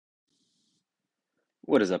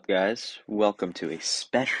What is up, guys? Welcome to a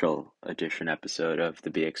special edition episode of the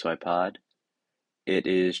BXY Pod. It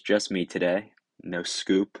is just me today, no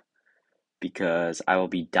scoop, because I will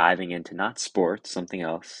be diving into not sports, something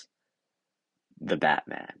else, the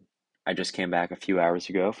Batman. I just came back a few hours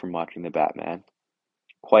ago from watching the Batman.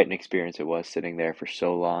 Quite an experience it was sitting there for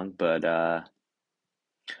so long, but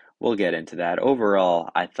we'll get into that. Overall,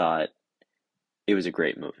 I thought it was a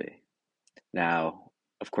great movie. Now,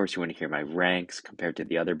 of course, you want to hear my ranks compared to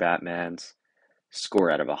the other Batmans.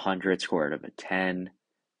 Score out of 100, score out of a 10,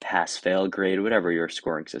 pass fail grade, whatever your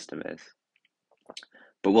scoring system is.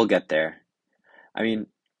 But we'll get there. I mean,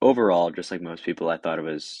 overall, just like most people, I thought it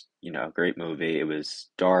was, a great movie. It was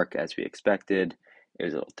dark as we expected. It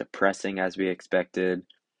was a little depressing as we expected.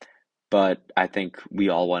 But I think we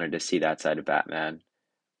all wanted to see that side of Batman.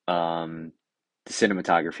 Um, the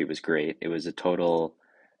cinematography was great. It was a total,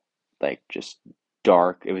 like, just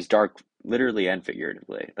dark. It was dark literally and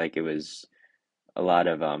figuratively. Like, it was a lot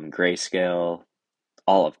of grayscale,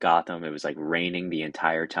 all of Gotham. It was like raining the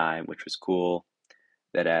entire time, which was cool.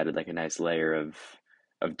 That added like a nice layer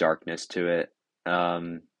of darkness to it.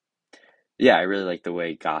 Um, yeah, I really like the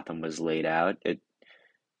way Gotham was laid out. It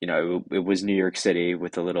was New York City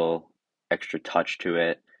with a little extra touch to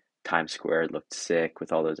it. Times Square looked sick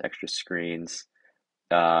with all those extra screens.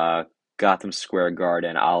 Uh, Gotham Square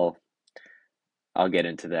Garden. I'll get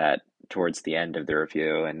into that towards the end of the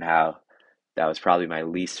review and how that was probably my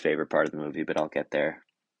least favorite part of the movie, but I'll get there.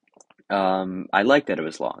 I liked that it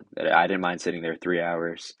was long. That I didn't mind sitting there 3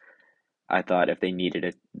 hours. I thought if they needed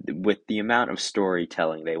it, with the amount of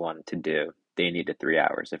storytelling they wanted to do, they needed 3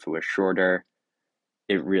 hours. If it was shorter,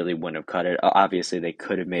 it really wouldn't have cut it. Obviously, they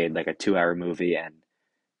could have made like a 2 hour movie and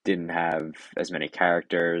didn't have as many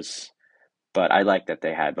characters, but I like that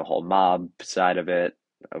they had the whole mob side of it.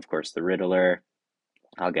 Of course, the Riddler.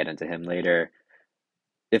 I'll get into him later.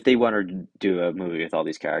 If they wanted to do a movie with all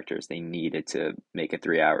these characters, they needed to make it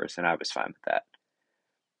 3 hours, and I was fine with that.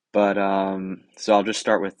 But so I'll just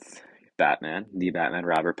start with Batman, the Batman,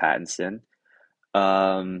 Robert Pattinson.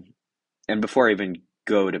 Um, and before I even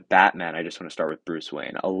go to Batman, I just want to start with Bruce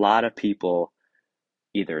Wayne. A lot of people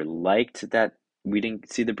either liked that we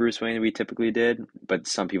didn't see the Bruce Wayne that we typically did, but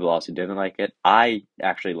some people also didn't like it. I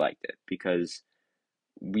actually liked it because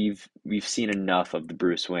we've seen enough of the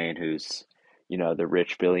Bruce Wayne who's, the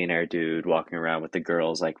rich billionaire dude walking around with the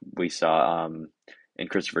girls like we saw in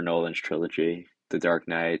Christopher Nolan's trilogy, The Dark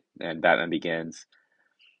Knight and Batman Begins.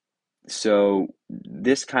 So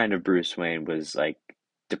this kind of Bruce Wayne was like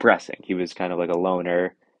depressing. He was kind of like a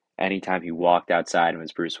loner. Anytime he walked outside and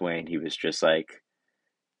was Bruce Wayne, he was just like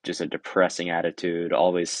just a depressing attitude,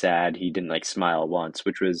 always sad. He didn't like smile once,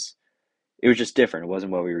 which was it was just different. It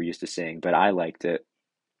wasn't what we were used to seeing, but I liked it.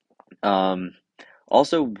 Um,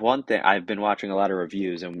 Also, one thing I've been watching a lot of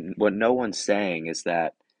reviews, and what no one's saying is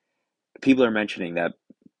that people are mentioning that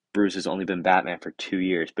Bruce has only been Batman for 2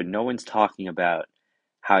 years, but no one's talking about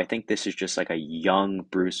how I think this is just like a young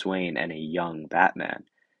Bruce Wayne and a young Batman.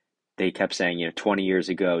 They kept saying, 20 years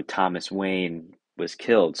ago, Thomas Wayne was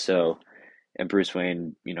killed. So, and Bruce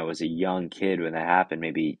Wayne, was a young kid when that happened,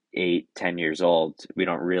 maybe 8, 10 years old. We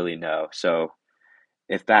don't really know. So,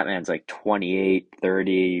 if Batman's like 28,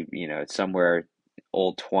 30, somewhere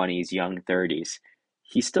old 20s, young 30s,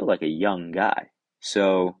 he's still like a young guy.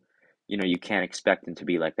 So, you can't expect him to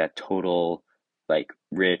be like that total, like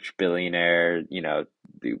rich billionaire,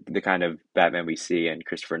 the kind of Batman we see in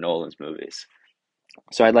Christopher Nolan's movies.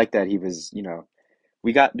 So I like that he was,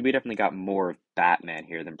 we definitely got more of Batman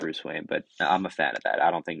here than Bruce Wayne, but I'm a fan of that.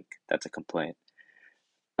 I don't think that's a complaint.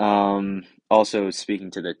 Also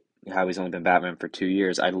speaking to the how he's only been Batman for 2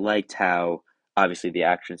 years, I liked how obviously the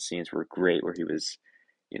action scenes were great where he was,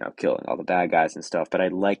 killing all the bad guys and stuff, but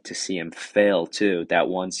I'd like to see him fail too. That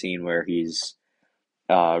one scene where he's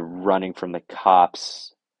running from the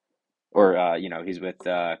cops or he's with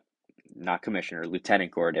not Commissioner,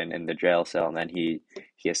 Lieutenant Gordon in the jail cell, and then he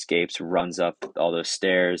escapes, runs up all those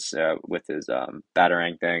stairs with his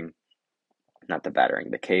batarang thing, not the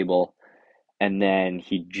batarang, the cable, and then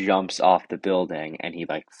he jumps off the building and he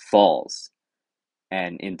like falls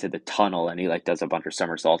and into the tunnel and he like does a bunch of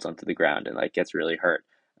somersaults onto the ground and like gets really hurt.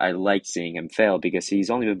 I like seeing him fail because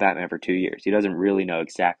he's only been Batman for 2 years. He doesn't really know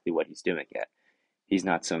exactly what he's doing yet. He's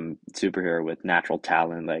not some superhero with natural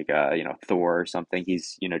talent like Thor or something.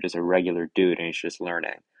 He's just a regular dude and he's just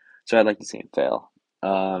learning. So I'd like to see him fail.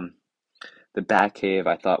 Um, the Batcave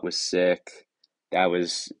I thought was sick.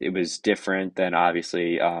 It was different than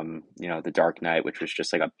obviously the Dark Knight, which was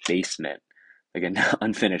just like a basement, like an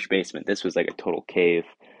unfinished basement. This was like a total cave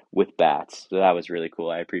with bats. So that was really cool.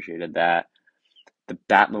 I appreciated that. The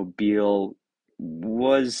Batmobile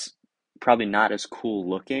was probably not as cool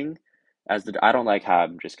looking as the. I don't like how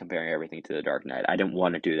I'm just comparing everything to the Dark Knight. I didn't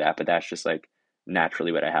want to do that, but that's just like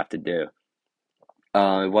naturally what I have to do.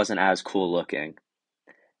 It wasn't as cool looking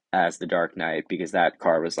as the Dark Knight because that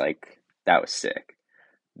car was like that was sick.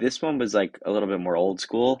 This one was like a little bit more old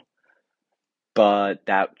school, but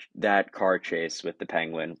that car chase with the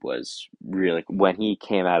Penguin was really when he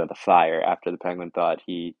came out of the fire after the Penguin thought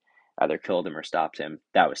he either killed him or stopped him.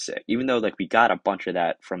 That was sick. Even though like we got a bunch of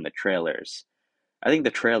that from the trailers. I think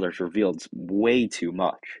the trailers revealed way too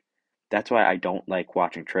much. That's why I don't like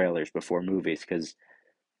watching trailers before movies because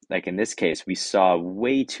like in this case we saw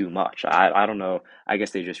way too much. I don't know. I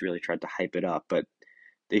guess they just really tried to hype it up, but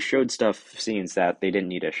they showed stuff scenes that they didn't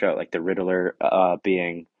need to show, like the Riddler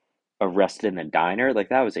being arrested in the diner. Like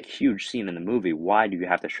that was a huge scene in the movie. Why do you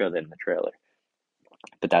have to show that in the trailer?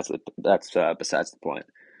 But that's besides the point.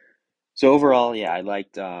 So overall, yeah, I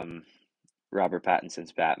liked Robert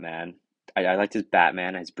Pattinson's Batman. I liked his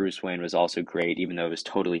Batman. His Bruce Wayne was also great, even though it was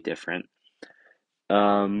totally different.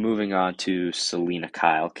 Moving on to Selena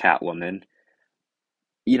Kyle, Catwoman.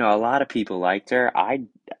 You know, a lot of people liked her. I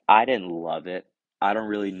didn't love it. I don't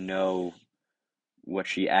really know what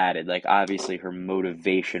she added. Like obviously her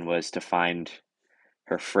motivation was to find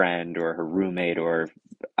her friend or her roommate or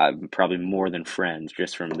probably more than friends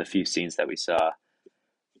just from the few scenes that we saw.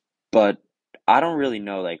 But I don't really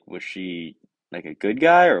know like was she like a good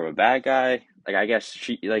guy or a bad guy? Like I guess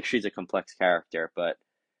she's a complex character, but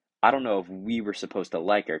I don't know if we were supposed to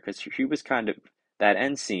like her because she was kind of that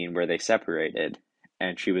end scene where they separated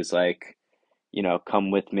and she was like, you know,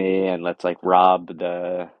 come with me and let's like rob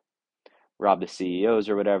the CEOs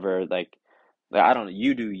or whatever. Like I don't know,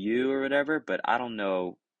 you do you or whatever, but I don't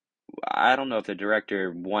know if the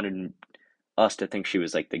director wanted us to think she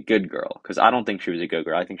was like the good girl because I don't think she was a good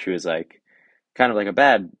girl. I think she was like kind of like a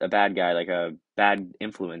bad guy, like a bad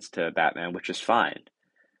influence to Batman, which is fine.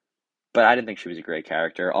 But I didn't think she was a great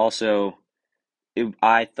character. Also,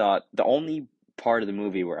 I thought the only part of the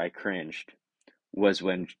movie where I cringed was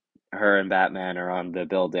when her and Batman are on the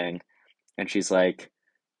building and she's like,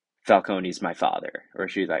 Falcone's my father. Or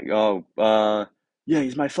she's like, oh, yeah,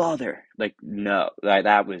 he's my father. Like, no,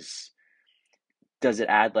 that was does it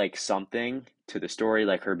add like something to the story,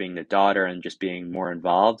 like her being the daughter and just being more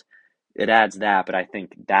involved? It adds that, but I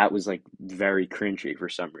think that was like very cringy for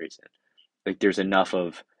some reason. Like there's enough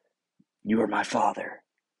of you are my father.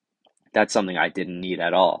 That's something I didn't need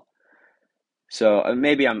at all. So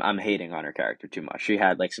maybe I'm hating on her character too much. She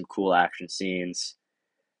had like some cool action scenes.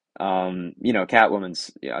 You know,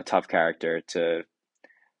 Catwoman's a tough character to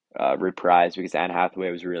reprise because Anne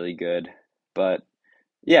Hathaway was really good. But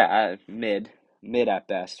yeah, mid at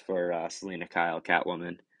best for Selena Kyle,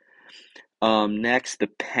 Catwoman. Next, the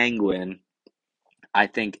Penguin. I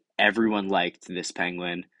think everyone liked this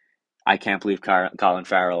Penguin. I can't believe Colin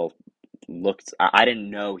Farrell looked. I didn't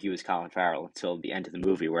know he was Colin Farrell until the end of the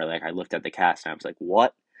movie, where like I looked at the cast and I was like,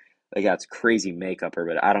 "What?" Like that's crazy makeup, or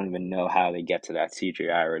but I don't even know how they get to that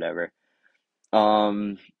CGI or whatever.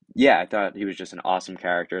 Um, yeah, I thought he was just an awesome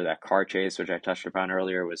character. That car chase, which I touched upon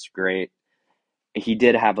earlier, was great. He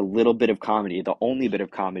did have a little bit of comedy. The only bit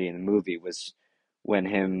of comedy in the movie was when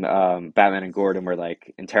Batman and Gordon were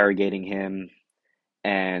like interrogating him,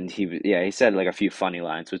 and he said like a few funny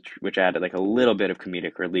lines, which added like a little bit of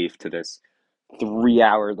comedic relief to this 3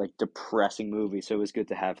 hour like depressing movie. So it was good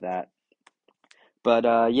to have that.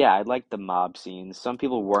 But yeah, I liked the mob scenes. Some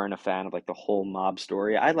people weren't a fan of like the whole mob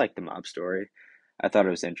story. I liked the mob story. I thought it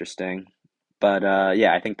was interesting. But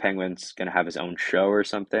yeah, I think Penguin's gonna have his own show or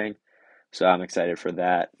something. So I'm excited for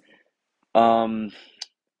that. Um,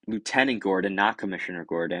 Lieutenant Gordon, not Commissioner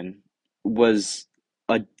Gordon, was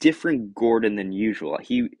a different Gordon than usual.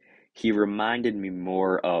 He reminded me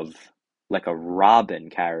more of like a Robin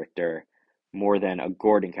character more than a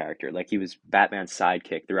Gordon character. Like he was Batman's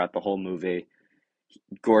sidekick throughout the whole movie.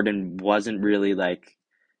 Gordon wasn't really like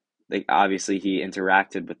obviously he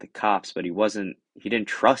interacted with the cops, but he didn't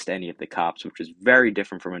trust any of the cops, which is very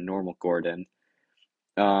different from a normal Gordon.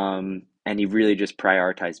 And he really just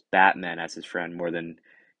prioritized Batman as his friend more than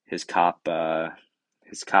his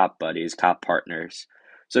his cop buddies, cop partners.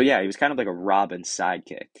 So yeah, he was kind of like a Robin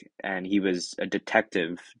sidekick, and he was a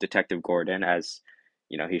Detective Gordon, as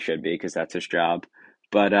you know he should be because that's his job.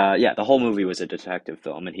 But yeah, the whole movie was a detective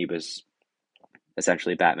film, and he was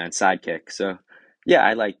essentially Batman's sidekick. So yeah,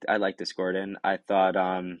 I liked this Gordon. I thought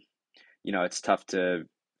you know, it's tough to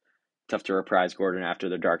reprise Gordon after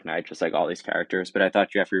The Dark Knight, just like all these characters. But I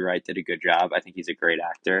thought Jeffrey Wright did a good job. I think he's a great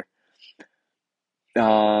actor.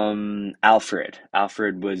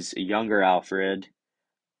 Alfred was a younger Alfred.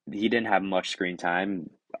 He didn't have much screen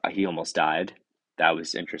time. He almost died. that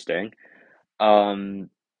was interesting. Um,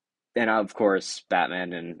 and of course,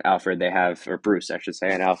 Batman and Alfred, they have, or Bruce, I should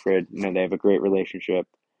say, and Alfred, they have a great relationship.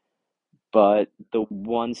 But the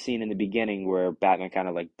one scene in the beginning where Batman kind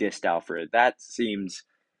of like dissed Alfred, that seems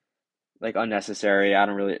like unnecessary. I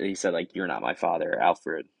don't really, he said, like, you're not my father,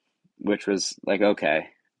 Alfred, which was like, okay.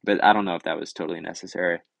 But I don't know if that was totally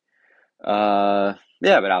necessary. Yeah,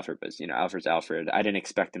 but Alfred was, Alfred's Alfred. I didn't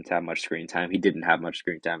expect him to have much screen time. He didn't have much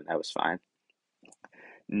screen time, and that was fine.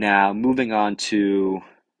 Now, moving on to,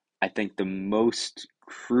 I think, the most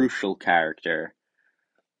crucial character.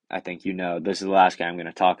 I think this is the last guy I'm going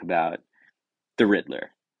to talk about, the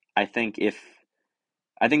Riddler. I think if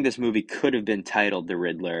I think this movie could have been titled The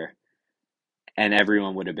Riddler and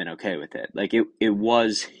everyone would have been okay with it. Like it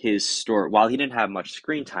was his story. While he didn't have much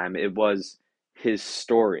screen time, it was his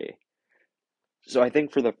story. So I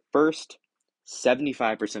think for the first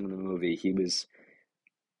 75% of the movie, he was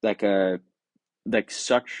like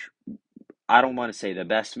such, I don't want to say the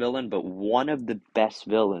best villain, but one of the best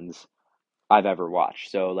villains I've ever watched.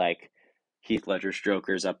 So like Heath Ledger's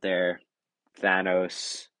Joker's up there,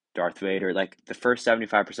 Thanos, Darth Vader, like the first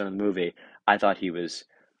 75% of the movie, I thought he was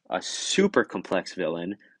a super complex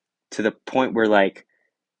villain to the point where like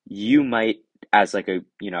you might as like a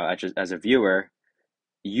as a viewer,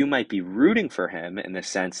 you might be rooting for him in the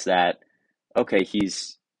sense that okay,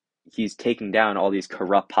 he's taking down all these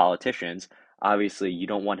corrupt politicians. Obviously, you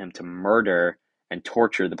don't want him to murder and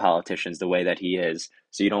torture the politicians the way that he is.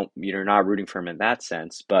 So you're not rooting for him in that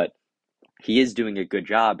sense, but he is doing a good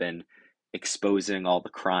job in exposing all the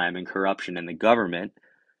crime and corruption in the government.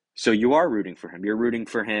 So you are rooting for him. You're rooting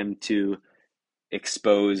for him to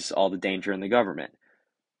expose all the danger in the government.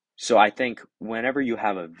 So I think whenever you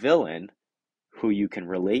have a villain who you can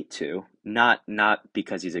relate to, not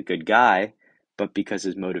because he's a good guy, but because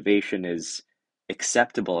his motivation is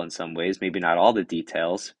acceptable in some ways, maybe not all the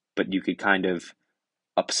details, but you could kind of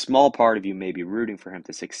a small part of you may be rooting for him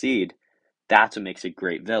to succeed. That's what makes a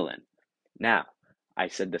great villain. Now, I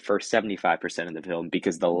said the first 75% of the film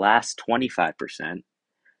because the last 25%,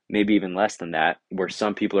 maybe even less than that, where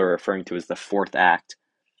some people are referring to as the fourth act,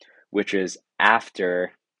 which is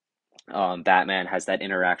after Batman has that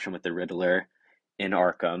interaction with the Riddler in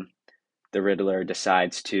Arkham. The Riddler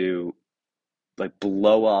decides to like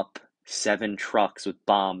blow up 7 trucks with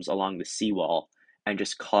bombs along the seawall and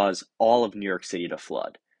just cause all of New York City to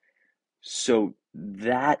flood. So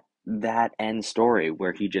that end story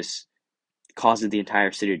where he just causes the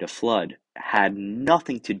entire city to flood had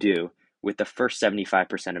nothing to do with the first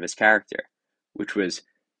 75% of his character, which was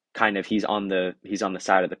kind of he's on the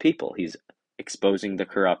side of the people. He's exposing the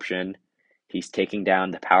corruption. He's taking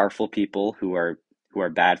down the powerful people who are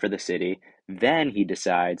bad for the city. Then he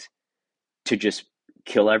decides to just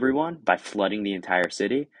kill everyone by flooding the entire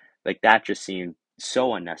city. Like that just seemed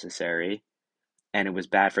so unnecessary and it was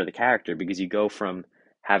bad for the character because you go from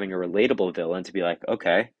having a relatable villain to be like,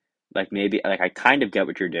 okay, like maybe like I kind of get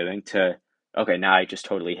what you're doing to okay, now I just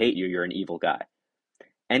totally hate you. You're an evil guy.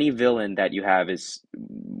 Any villain that you have is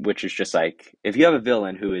which is just like if you have a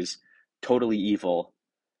villain who is totally evil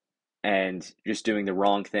and just doing the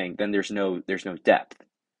wrong thing, then there's no depth.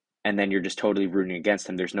 And then you're just totally rooting against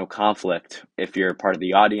him. There's no conflict if you're part of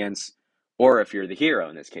the audience or if you're the hero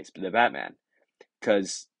in this case, the Batman.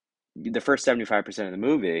 Because the first 75% of the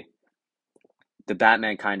movie, the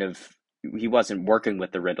Batman kind of he wasn't working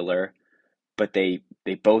with the Riddler, but they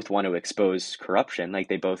both want to expose corruption. Like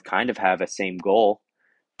they both kind of have a same goal,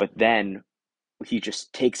 but then he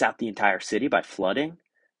just takes out the entire city by flooding.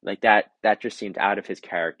 Like that just seemed out of his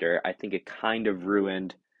character. I think it kind of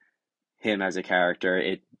ruined him as a character.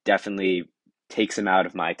 It definitely takes him out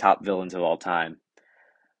of my top villains of all time.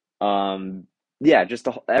 Um yeah, just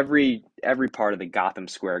every part of the Gotham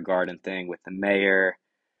Square Garden thing with the mayor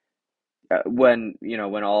when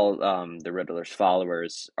when all the Riddler's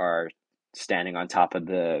followers are standing on top of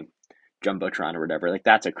the jumbotron or whatever, like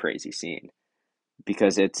that's a crazy scene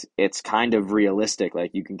because it's kind of realistic.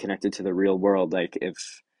 Like you can connect it to the real world. Like if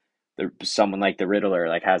someone like the Riddler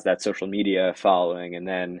like has that social media following, and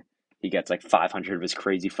then he gets like 500 of his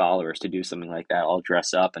crazy followers to do something like that, all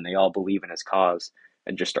dress up, and they all believe in his cause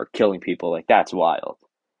and just start killing people. Like that's wild.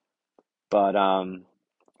 But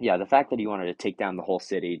yeah, the fact that he wanted to take down the whole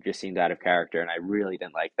city just seemed out of character, and I really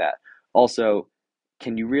didn't like that. Also,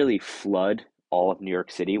 can you really flood all of New York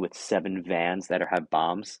City with 7 vans that have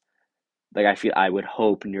bombs? Like I would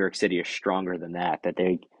hope New York City is stronger than that, that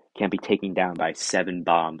they can't be taken down by 7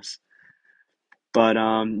 bombs. But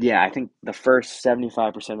yeah, I think the first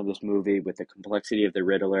 75% of this movie with the complexity of the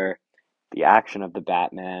Riddler, the action of the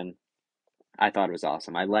Batman, I thought it was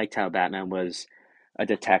awesome. I liked how Batman was a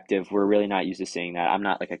detective. We're really not used to seeing that. I'm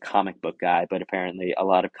not like a comic book guy, but apparently a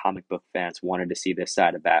lot of comic book fans wanted to see this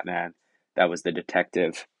side of Batman. That was the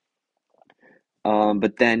detective.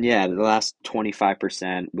 But then, yeah, the last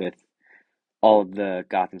 25% with all of the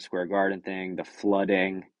Gotham Square Garden thing, the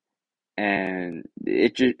flooding, and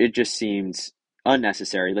it just seems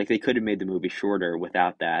unnecessary. Like they could have made the movie shorter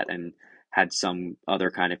without that and had some other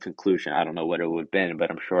kind of conclusion. I don't know what it would have been, but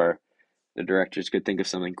I'm sure the directors could think of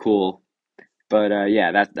something cool. But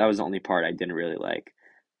yeah, that was the only part I didn't really like.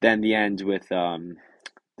 Then the end with the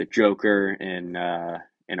Joker in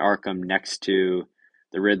Arkham next to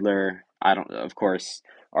the Riddler. I don't, of course,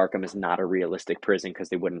 Arkham is not a realistic prison because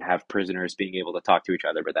they wouldn't have prisoners being able to talk to each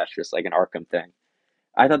other, but that's just like an Arkham thing.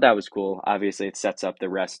 I thought that was cool. Obviously, it sets up the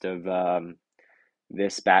rest of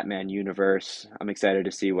this Batman universe. I'm excited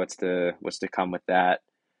to see what's to come with that.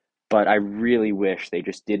 But I really wish they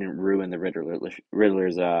just didn't ruin the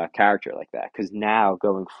Riddler's character like that. Because now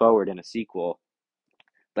going forward in a sequel,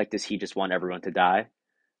 like, does he just want everyone to die?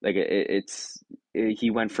 Like he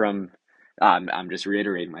went from I'm just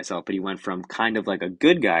reiterating myself, but he went from kind of like a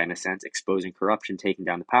good guy in a sense, exposing corruption, taking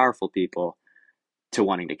down the powerful people, to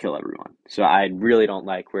wanting to kill everyone. So I really don't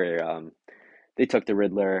like where they took the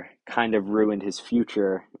Riddler, kind of ruined his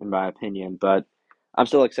future, in my opinion. But I'm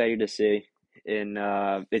still excited to see.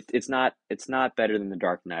 It's not better than the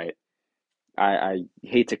Dark Knight. I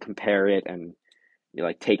hate to compare it and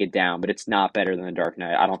like take it down, but it's not better than the Dark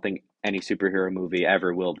Knight. I don't think any superhero movie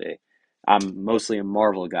ever will be. I'm mostly a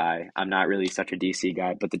Marvel guy. I'm not really such a DC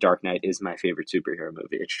guy, but the Dark Knight is my favorite superhero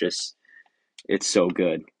movie. It's so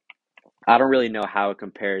good. I don't really know how it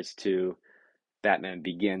compares to Batman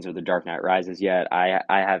Begins or The Dark Knight Rises yet. I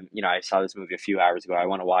have, I saw this movie a few hours ago. I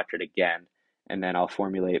want to watch it again, and then I'll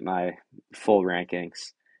formulate my full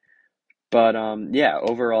rankings. But yeah,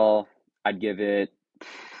 overall, I'd give it.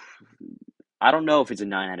 I don't know if it's a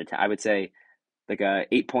 9 out of 10. I would say like a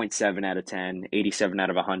 8.7 out of 10, 87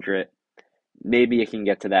 out of 100. Maybe it can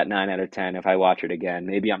get to that 9 out of 10 if I watch it again.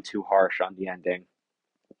 Maybe I'm too harsh on the ending.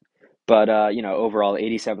 But overall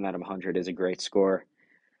 87 out of 100 is a great score.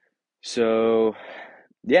 So,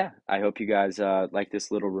 yeah, I hope you guys like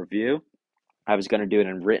this little review. I was going to do it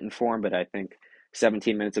in written form, but I think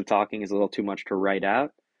 17 minutes of talking is a little too much to write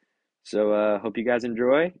out. So, hope you guys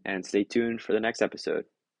enjoy and stay tuned for the next episode.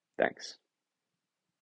 Thanks.